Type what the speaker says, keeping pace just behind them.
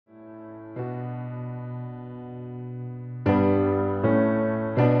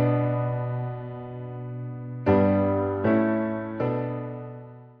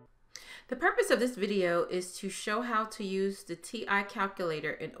purpose of this video is to show how to use the TI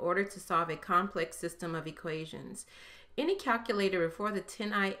calculator in order to solve a complex system of equations. Any calculator before the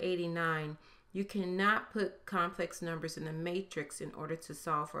 10I-89, you cannot put complex numbers in the matrix in order to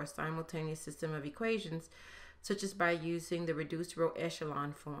solve for a simultaneous system of equations, such as by using the reduced row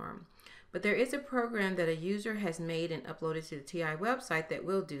echelon form. But there is a program that a user has made and uploaded to the TI website that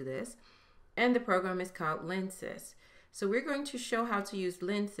will do this, and the program is called LINSYS. So we're going to show how to use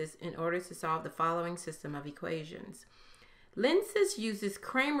LINSYS in order to solve the following system of equations. LINSYS uses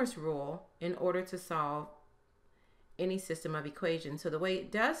Cramer's rule in order to solve any system of equations. So the way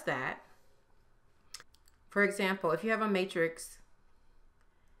it does that, for example, if you have a matrix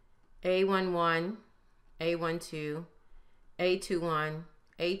A11, A12, A21,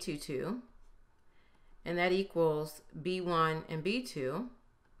 A22, and that equals B1 and B2,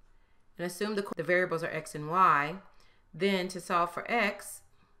 and assume the variables are X and Y, then to solve for X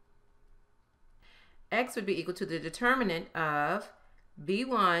would be equal to the determinant of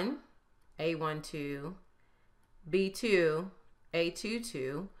B1, A12, B2,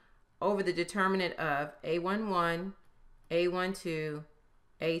 A22, over the determinant of A11, A12,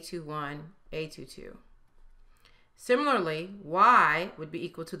 A21, A22. Similarly, Y would be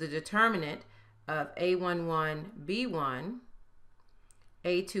equal to the determinant of A11, B1,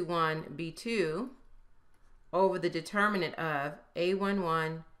 A21, B2, over the determinant of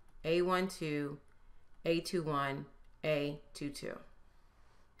A11, A12, A21, A22.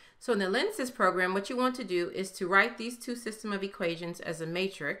 So in the LINSYS program, what you want to do is to write these two system of equations as a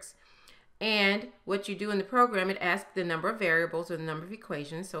matrix. And what you do in the program, it asks the number of variables or the number of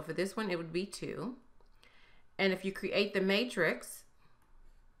equations. So for this one, it would be 2. And if you create the matrix,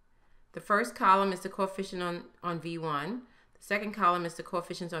 the first column is the coefficient on V1. The second column is the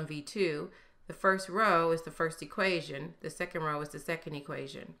coefficients on V2. The first row is the first equation. The second row is the second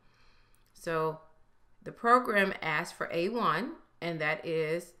equation. So the program asks for A1, and that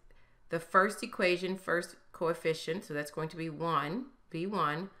is the first equation, first coefficient. So that's going to be 1,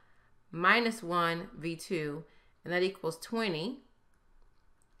 V1, minus 1, V2, and that equals 20,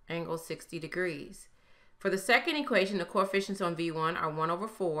 angle 60 degrees. For the second equation, the coefficients on V1 are 1 over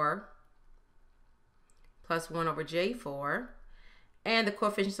 4 plus 1 over J4. And the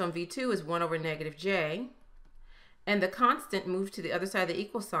coefficients on V2 is 1 over negative J. And the constant moved to the other side of the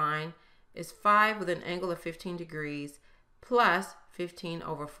equal sign is 5 with an angle of 15 degrees plus 15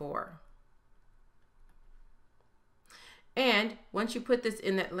 over 4. And once you put this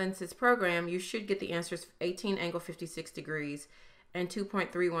in that LINSYS program, you should get the answers 18 angle 56 degrees and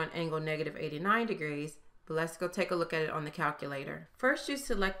 2.31 angle negative 89 degrees. But let's go take a look at it on the calculator. First, you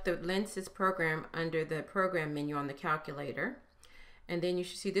select the LINSYS program under the program menu on the calculator. And then you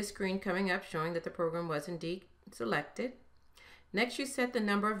should see this screen coming up showing that the program was indeed selected. Next, you set the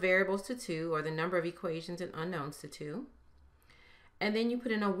number of variables to 2, or the number of equations and unknowns to 2. And then you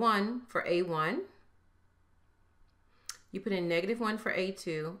put in a 1 for A1. You put in -1 for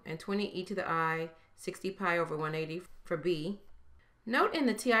A2 and 20e to the I 60 pi over 180 for B. Note in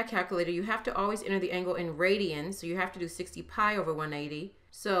the TI calculator, you have to always enter the angle in radians, so you have to do 60 pi over 180.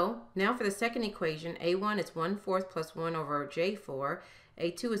 So now for the second equation, A1 is 1/4 plus 1 over J4,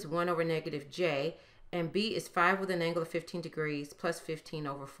 A2 is 1 over negative J, and B is 5 with an angle of 15 degrees plus 15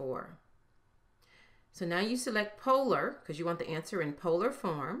 over 4. So now you select polar, because you want the answer in polar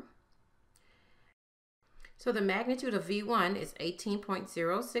form. So the magnitude of V1 is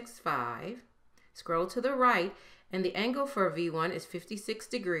 18.065. Scroll to the right, and the angle for V1 is 56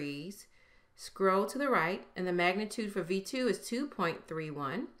 degrees. Scroll to the right, and the magnitude for V2 is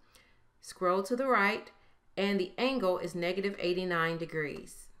 2.31. Scroll to the right, and the angle is negative 89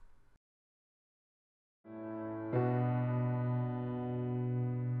 degrees.